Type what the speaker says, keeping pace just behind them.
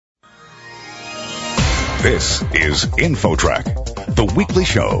This is InfoTrack, the weekly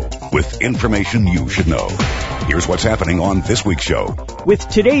show with information you should know. Here's what's happening on this week's show. With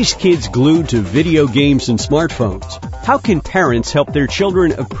today's kids glued to video games and smartphones, how can parents help their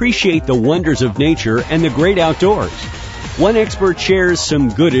children appreciate the wonders of nature and the great outdoors? One expert shares some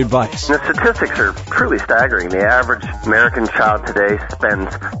good advice. The statistics are truly staggering. The average American child today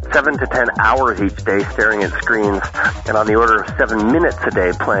spends 7 to 10 hours each day staring at screens and on the order of 7 minutes a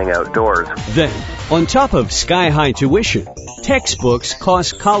day playing outdoors. Then, on top of sky-high tuition, textbooks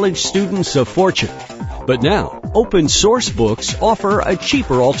cost college students a fortune. But now, open source books offer a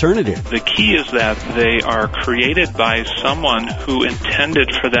cheaper alternative. The key is that they are created by someone who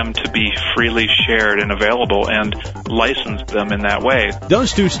intended for them to be freely shared and available and licensed them in that way.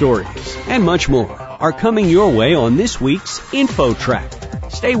 Those two stories, and much more, are coming your way on this week's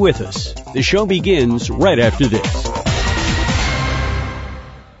InfoTrack. Stay with us. The show begins right after this.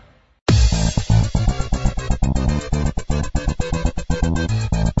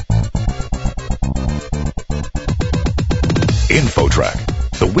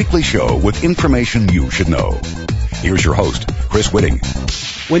 InfoTrack, the weekly show with information you should know. Here's your host, Chris Whitting.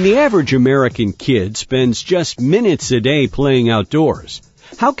 When the average American kid spends just minutes a day playing outdoors,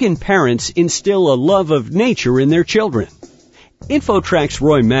 how can parents instill a love of nature in their children? InfoTrack's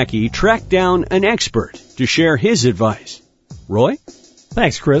Roy Mackey tracked down an expert to share his advice. Roy?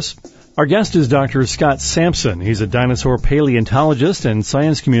 Thanks, Chris. Our guest is Dr. Scott Sampson. He's a dinosaur paleontologist and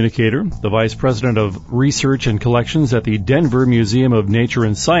science communicator, the vice president of research and collections at the Denver Museum of Nature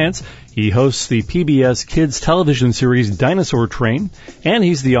and Science. He hosts the PBS Kids television series Dinosaur Train, and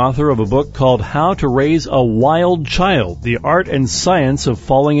he's the author of a book called How to Raise a Wild Child, the Art and Science of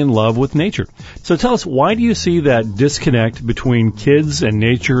Falling in Love with Nature. So tell us, why do you see that disconnect between kids and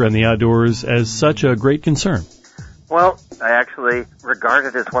nature and the outdoors as such a great concern? Well, I actually regard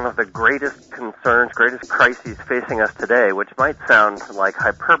it as one of the greatest concerns, greatest crises facing us today, which might sound like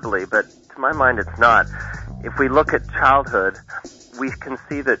hyperbole, but to my mind it's not. If we look at childhood, we can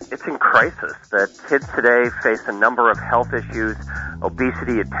see that it's in crisis, that kids today face a number of health issues,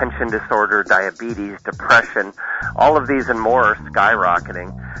 obesity, attention disorder, diabetes, depression, all of these and more are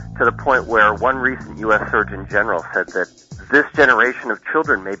skyrocketing to the point where one recent U.S. Surgeon General said that this generation of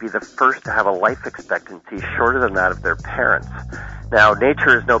children may be the first to have a life expectancy shorter than that of their parents. Now,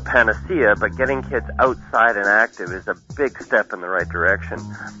 nature is no panacea, but getting kids outside and active is a big step in the right direction.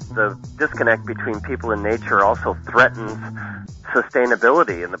 The disconnect between people and nature also threatens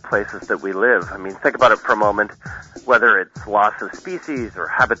sustainability in the places that we live. I mean, think about it for a moment. Whether it's loss of species or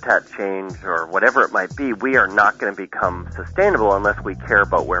habitat change or whatever it might be, we are not going to become sustainable unless we care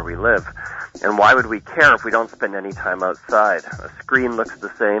about where we live. And why would we care if we don't spend any time outside? A screen looks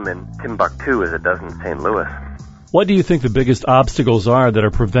the same in Timbuktu as it does in St. Louis. What do you think the biggest obstacles are that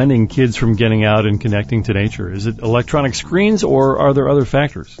are preventing kids from getting out and connecting to nature? Is it electronic screens, or are there other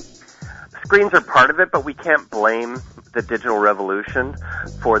factors? Screens are part of it, but we can't blame the digital revolution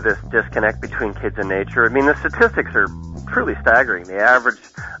for this disconnect between kids and nature. I mean, the statistics are truly staggering. The average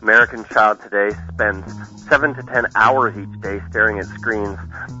American child today spends 7 to 10 hours each day staring at screens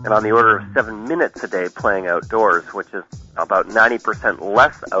and on the order of 7 minutes a day playing outdoors, which is about 90%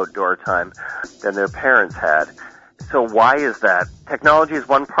 less outdoor time than their parents had. So why is that? Technology is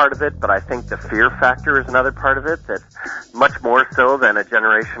one part of it, but I think the fear factor is another part of it, that much more so than a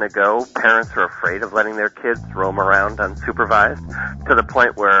generation ago, parents are afraid of letting their kids roam around unsupervised, to the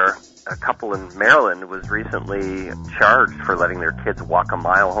point where a couple in Maryland was recently charged for letting their kids walk a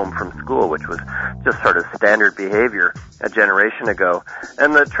mile home from school, which was just sort of standard behavior a generation ago.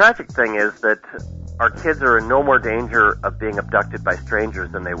 And the tragic thing is that our kids are in no more danger of being abducted by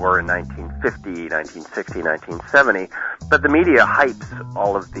strangers than they were in 1950, 1960, 1970. But the media hypes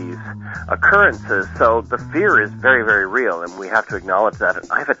all of these occurrences, so the fear is very, very real, and we have to acknowledge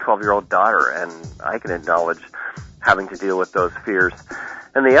that. I have a 12-year-old daughter, and I can acknowledge having to deal with those fears.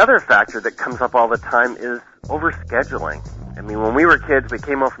 And the other factor that comes up all the time is overscheduling. I mean, when we were kids, we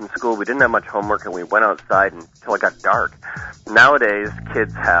came home from school, we didn't have much homework, and we went outside until it got dark. Nowadays,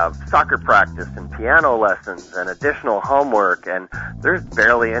 kids have soccer practice and piano lessons and additional homework, and there's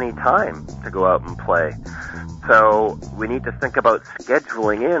barely any time to go out and play. So we need to think about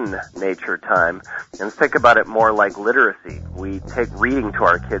scheduling in nature time and think about it more like literacy. We take reading to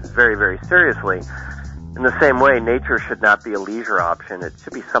our kids very, very seriously. In the same way, nature should not be a leisure option. It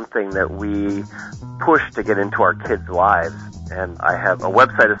should be something that we push to get into our kids' lives. And I have a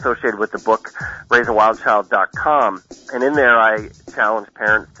website associated with the book, raiseawildchild.com, and in there I challenge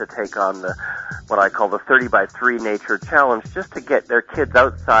parents to take on what I call the 30 by 3 nature challenge, just to get their kids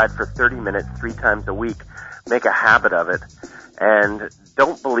outside for 30 minutes 3 times a week, make a habit of it, and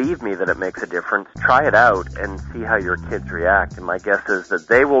don't believe me that it makes a difference. Try it out and see how your kids react. And my guess is that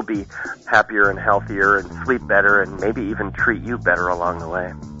they will be happier and healthier and sleep better and maybe even treat you better along the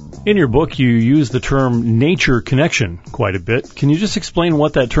way. In your book, you use the term nature connection quite a bit. Can you just explain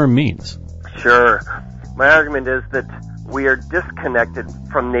what that term means? Sure. My argument is that we are disconnected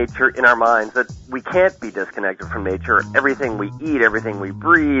from nature in our minds, that we can't be disconnected from nature. Everything we eat, everything we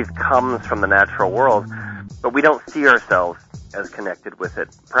breathe comes from the natural world, but we don't see ourselves as connected with it,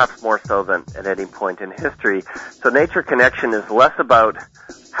 perhaps more so than at any point in history. So nature connection is less about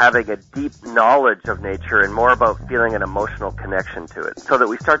having a deep knowledge of nature and more about feeling an emotional connection to it, so that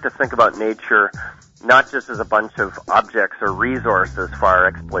we start to think about nature not just as a bunch of objects or resources for our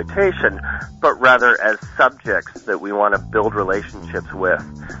exploitation, but rather as subjects that we want to build relationships with,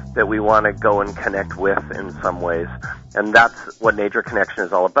 that we want to go and connect with in some ways. And that's what nature connection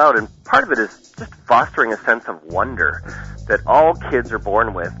is all about. And part of it is just fostering a sense of wonder that all kids are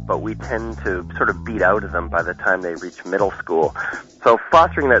born with, but we tend to sort of beat out of them by the time they reach middle school. So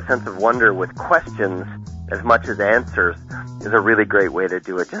fostering that sense of wonder with questions as much as answers is a really great way to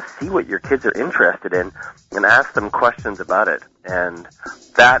do it. Just see what your kids are interested in and ask them questions about it. And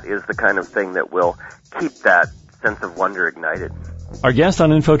that is the kind of thing that will keep that sense of wonder ignited. Our guest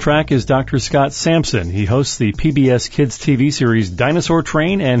on InfoTrack is Dr. Scott Sampson. He hosts the PBS Kids TV series Dinosaur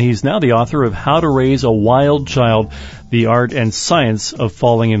Train, and he's now the author of How to Raise a Wild Child, The Art and Science of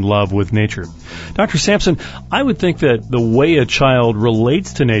Falling in Love with Nature. Dr. Sampson, I would think that the way a child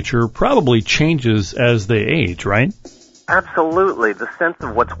relates to nature probably changes as they age, right? Absolutely. The sense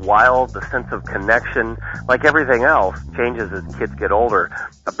of what's wild, the sense of connection, like everything else, changes as kids get older.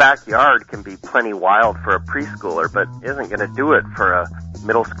 A backyard can be plenty wild for a preschooler, but isn't going to do it for a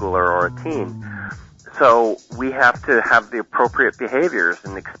middle schooler or a teen. So we have to have the appropriate behaviors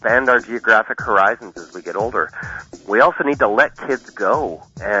and expand our geographic horizons as we get older. We also need to let kids go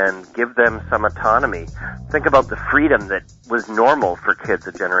and give them some autonomy. Think about the freedom that was normal for kids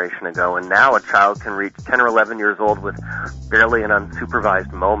a generation ago, and now a child can reach 10 or 11 years old with barely an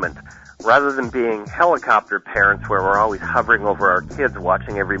unsupervised moment. Rather than being helicopter parents where we're always hovering over our kids,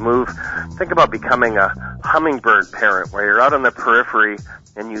 watching every move, think about becoming a hummingbird parent where you're out on the periphery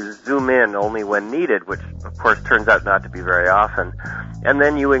and you zoom in only when needed, which of course turns out not to be very often. And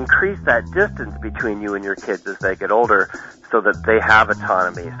then you increase that distance between you and your kids as they get older so that they have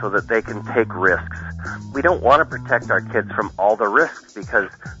autonomy, so that they can take risks. We don't want to protect our kids from all the risks because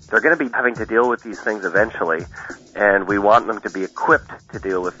they're going to be having to deal with these things eventually, and we want them to be equipped to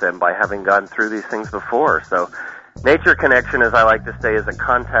deal with them by having gone through these things before. So nature connection, as I like to say, is a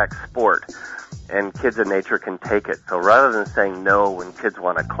contact sport, and kids and nature can take it. So rather than saying no when kids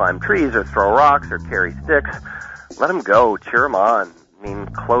want to climb trees or throw rocks or carry sticks, let them go, cheer them on. I mean,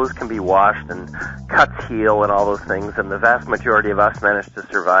 clothes can be washed and cuts heal and all those things, and the vast majority of us manage to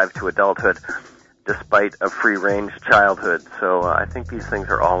survive to adulthood despite a free-range childhood. So I think these things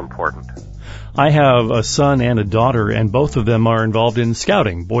are all important. I have a son and a daughter, and both of them are involved in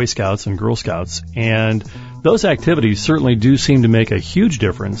scouting, Boy Scouts and Girl Scouts, and those activities certainly do seem to make a huge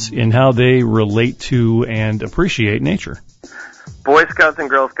difference in how they relate to and appreciate nature. Boy Scouts and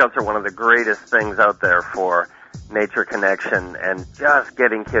Girl Scouts are one of the greatest things out there for nature connection and just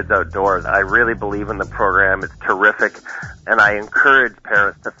getting kids outdoors. I really believe in the program. It's terrific, and I encourage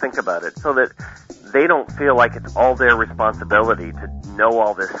parents to think about it so that they don't feel like it's all their responsibility to know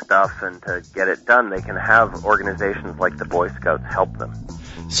all this stuff and to get it done. They can have organizations like the Boy Scouts help them.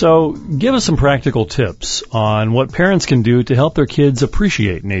 So give us some practical tips on what parents can do to help their kids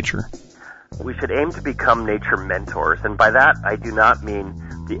appreciate nature. We should aim to become nature mentors, and by that I do not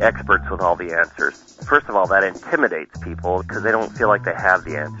mean the experts with all the answers. First of all, that intimidates people because they don't feel like they have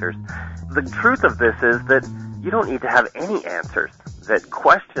the answers. The truth of this is that you don't need to have any answers, that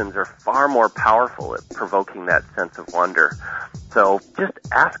questions are far more powerful at provoking that sense of wonder. So just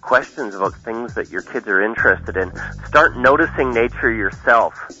ask questions about things that your kids are interested in. Start noticing nature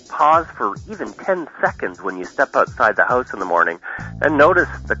yourself. Pause for even 10 seconds when you step outside the house in the morning and notice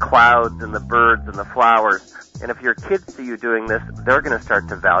the clouds and the birds and the flowers. And if your kids see you doing this, they're going to start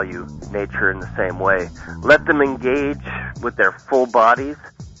to value nature in the same way. Let them engage with their full bodies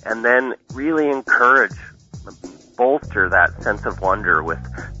and then really encourage, bolster that sense of wonder with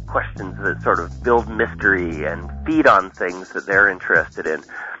questions that sort of build mystery and feed on things that they're interested in.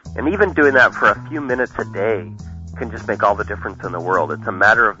 And even doing that for a few minutes a day can just make all the difference in the world. It's a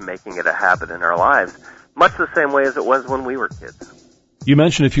matter of making it a habit in our lives, much the same way as it was when we were kids. You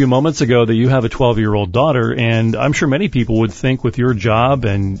mentioned a few moments ago that you have a 12-year-old daughter, and I'm sure many people would think with your job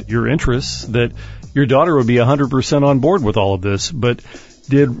and your interests that your daughter would be 100% on board with all of this. But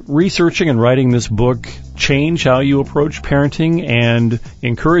Did researching and writing this book change how you approach parenting and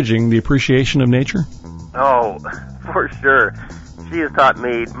encouraging the appreciation of nature? Oh, for sure. She has taught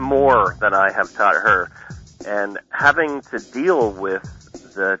me more than I have taught her. And having to deal with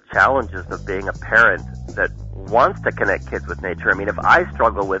the challenges of being a parent that wants to connect kids with nature. I mean, if I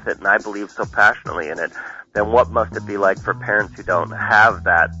struggle with it and I believe so passionately in it, then what must it be like for parents who don't have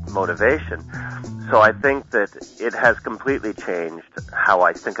that motivation? So I think that it has completely changed how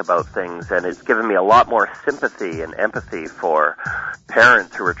I think about things, and it's given me a lot more sympathy and empathy for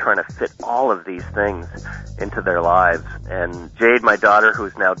parents who are trying to fit all of these things into their lives. And Jade, my daughter,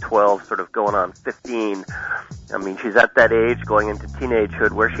 who's now 12, sort of going on 15, I mean, she's at that age going into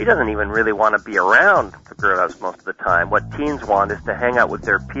teenagehood where she doesn't even really want to be around the grown-ups most of the time. What teens want is to hang out with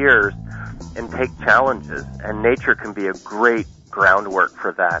their peers and take challenges, and nature can be a great groundwork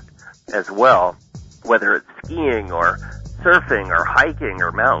for that as well, whether it's skiing or surfing or hiking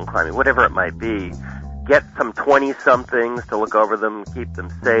or mountain climbing, whatever it might be. Get some 20-somethings to look over them, keep them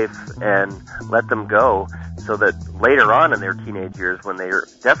safe, and let them go so that later on in their teenage years, when they're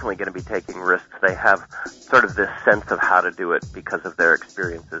definitely going to be taking risks, they have sort of this sense of how to do it because of their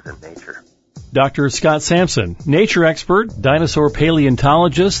experiences in nature. Dr. Scott Sampson, nature expert, dinosaur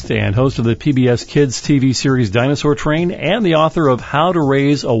paleontologist, and host of the PBS Kids TV series Dinosaur Train, and the author of How to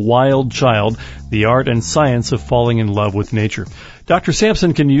Raise a Wild Child, The Art and Science of Falling in Love with Nature. Dr.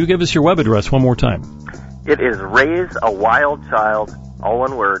 Sampson, can you give us your web address one more time? It is raiseawildchild, all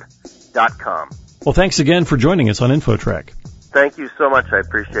one word, .com. Well, thanks again for joining us on InfoTrack. Thank you so much. I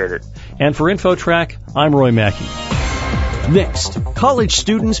appreciate it. And for InfoTrack, I'm Roy Mackey. Next, college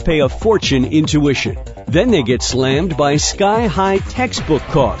students pay a fortune in tuition. Then they get slammed by sky-high textbook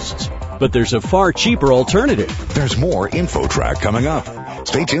costs. But there's a far cheaper alternative. There's more InfoTrack coming up.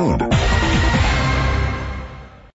 Stay tuned.